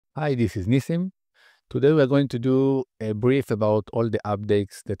Hi, this is Nissim. Today we are going to do a brief about all the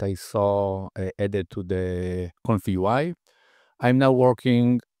updates that I saw added to the ComfyUI. I'm now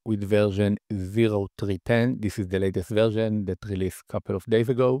working with version 0310. This is the latest version that released a couple of days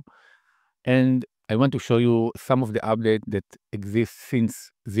ago. And I want to show you some of the updates that exist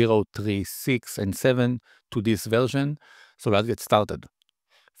since 036 and 7 to this version. So let's get started.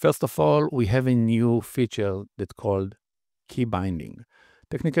 First of all, we have a new feature that's called Keybinding.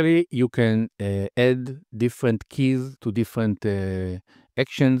 Technically, you can add different keys to different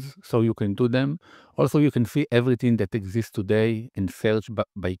actions, so you can do them. Also, you can see everything that exists today and search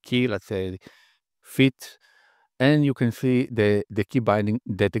by key, let's say fit, and you can see the key binding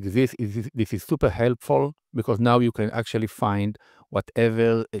that exists. This is super helpful because now you can actually find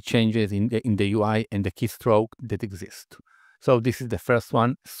whatever changes in the UI and the keystroke that exist. So this is the first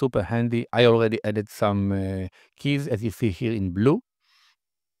one, super handy. I already added some keys, as you see here in blue.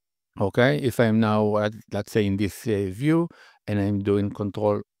 Okay, if I'm now, let's say in this view, and I'm doing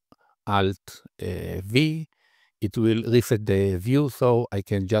Control Alt V, it will reset the view so I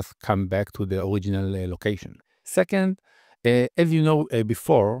can just come back to the original location. Second, as you know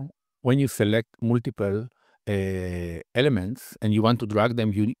before, when you select multiple elements and you want to drag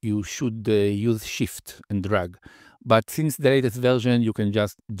them, you should use Shift and drag. But since the latest version, you can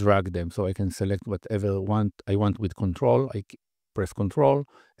just drag them. So I can select whatever I want with Control. I press Control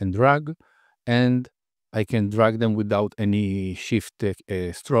and drag, and I can drag them without any shift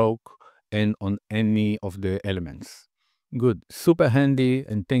stroke and on any of the elements. Good, super handy,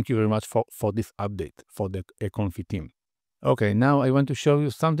 and thank you very much for this update for the Comfy team. Okay, now I want to show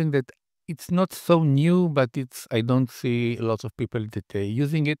you something that it's not so new, but I don't see lots of people that are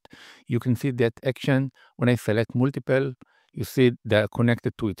using it. You can see that action when I select multiple, you see they're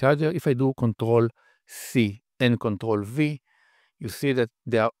connected to each other. If I do Control C and Control V, you see that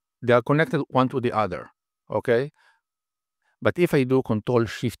they are connected one to the other. Okay, but if I do Control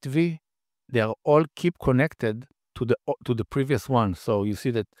Shift V, they are all keep connected to the previous one. So you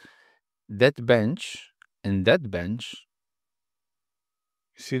see that bench and that bench,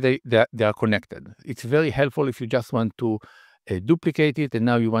 see they are connected. It's very helpful if you just want to duplicate it and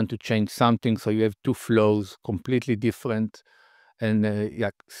now you want to change something, so you have two flows completely different, and yeah,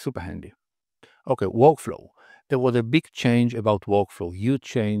 super handy. Okay, workflow. There was a big change about workflow, huge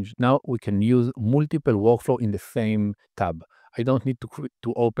change. Now we can use multiple workflow in the same tab. I don't need to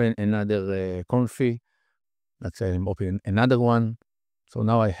open another Comfy. Let's say I'm opening another one. So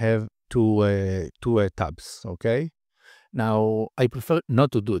now I have two tabs, okay? Now, I prefer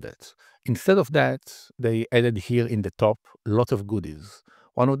not to do that. Instead of that, they added here in the top lots of goodies.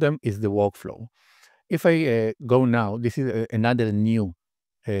 One of them is the workflow. If I go now, this is another new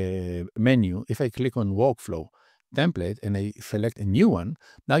menu. If I click on workflow template and I select a new one,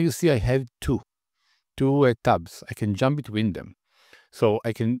 now you see I have two tabs. I can jump between them. So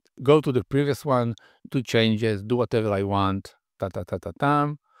I can go to the previous one, do changes, do whatever I want,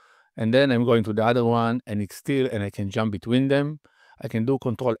 and then I'm going to the other one, and and I can jump between them. I can do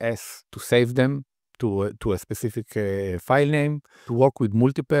Control S to save them to a specific file name. To work with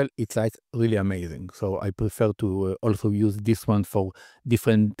multiple, it's like really amazing. So I prefer to also use this one for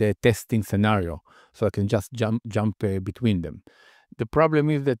different testing scenario. So I can just jump between them. The problem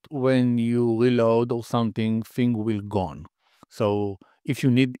is that when you reload or something, thing will gone. So if you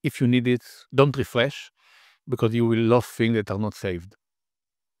need it, don't refresh, because you will lose things that are not saved.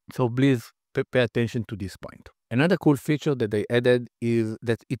 So please pay attention to this point. Another cool feature that they added is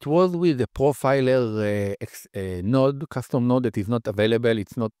that it was with the profiler node, custom node, that is not available.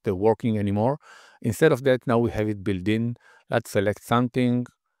 It's not working anymore. Instead of that, now we have it built in. Let's select something.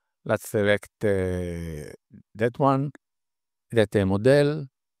 Let's select that one, that model,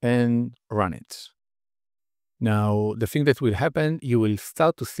 and run it. Now, the thing that will happen, you will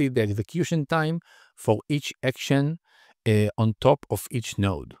start to see the execution time for each action on top of each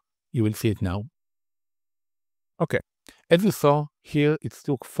node. You will see it now. Okay, as you saw here, it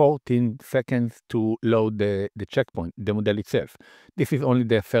took 14 seconds to load the checkpoint, the model itself. This is only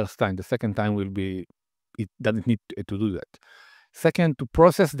the first time. The second time will be, it doesn't need to do that. Second, to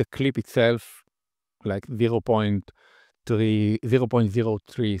process the clip itself, like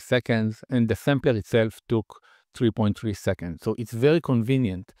 0.03 seconds, and the sampler itself took 3.3 seconds. So it's very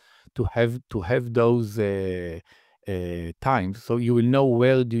convenient to have those times, so you will know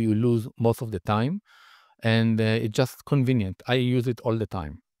where do you lose most of the time, and it's just convenient. I use it all the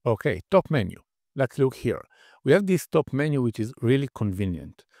time. Okay, top menu. Let's look here. We have this top menu, which is really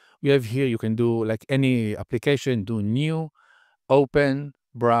convenient. We have here, you can do like any application, do new, open,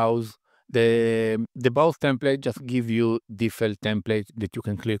 browse. The both template just give you default template that you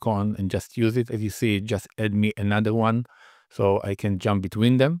can click on and just use it. As you see, it just add me another one, so I can jump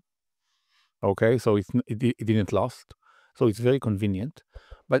between them. Okay, so it didn't lost, so it's very convenient.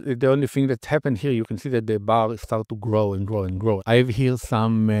 But the only thing that happened here, you can see that the bar start to grow and grow and grow. I have here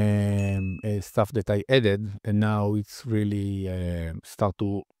some stuff that I added, and now it's really start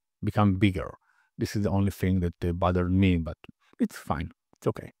to become bigger. This is the only thing that bothered me, but it's fine. It's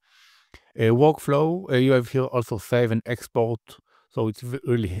okay. Workflow, you have here also save and export, so it's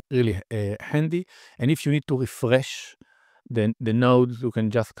really handy. And if you need to refresh the nodes, you can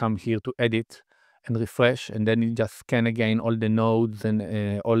just come here to edit and refresh, and then you just scan again all the nodes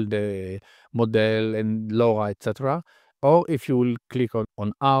and all the model and LoRa, etc. Or if you will click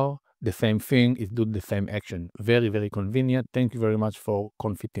on R, the same thing, it do the same action. Very, very convenient. Thank you very much for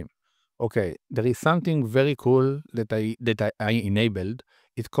Comfy team. Okay, there is something very cool that I enabled.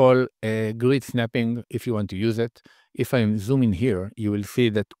 It's called grid snapping if you want to use it. If I'm zooming here, you will see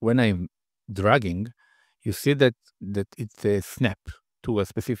that when I'm dragging, you see that it's a snap to a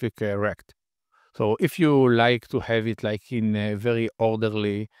specific rect. So if you like to have it like in a very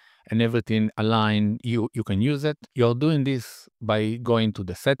orderly and everything aligned, you can use it. You're doing this by going to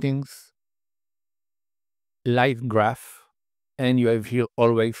the settings, light graph, and you have here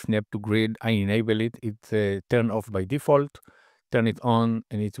always snap to grid. I enable it. It's turned off by default. Turn it on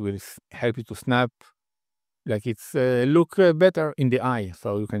and it will help you to snap. Like it's look better in the eye.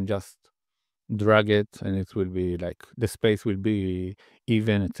 So you can just drag it and it will be like the space will be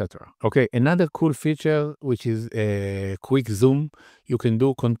even, etc. Okay, another cool feature, which is a quick zoom. You can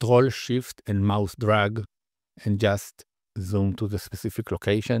do Control Shift and mouse drag and just zoom to the specific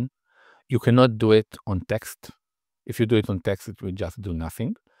location. You cannot do it on text. If you do it on text, it will just do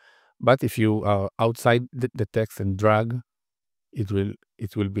nothing. But if you are outside the text and drag, it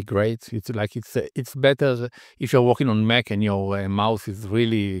will be great. It's better if you're working on Mac and your mouse is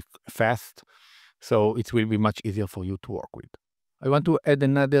really fast, so it will be much easier for you to work with. I want to add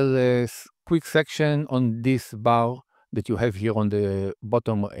another quick section on this bar that you have here on the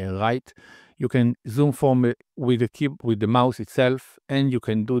bottom right. You can zoom from with the mouse itself, and you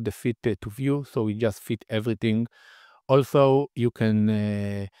can do the fit to view, so we just fit everything. Also, you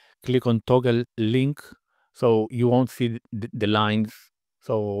can click on toggle link, so you won't see the lines.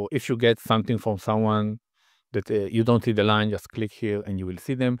 So if you get something from someone that you don't see the line, just click here and you will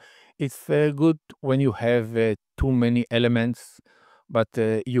see them. It's good when you have too many elements, but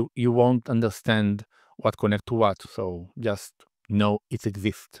you won't understand what connect to what. So just know it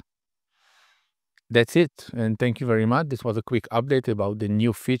exists. That's it, and thank you very much. This was a quick update about the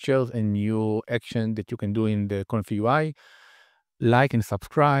new features and new action that you can do in the ComfyUI. Like and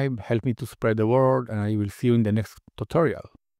subscribe, help me to spread the word, and I will see you in the next tutorial.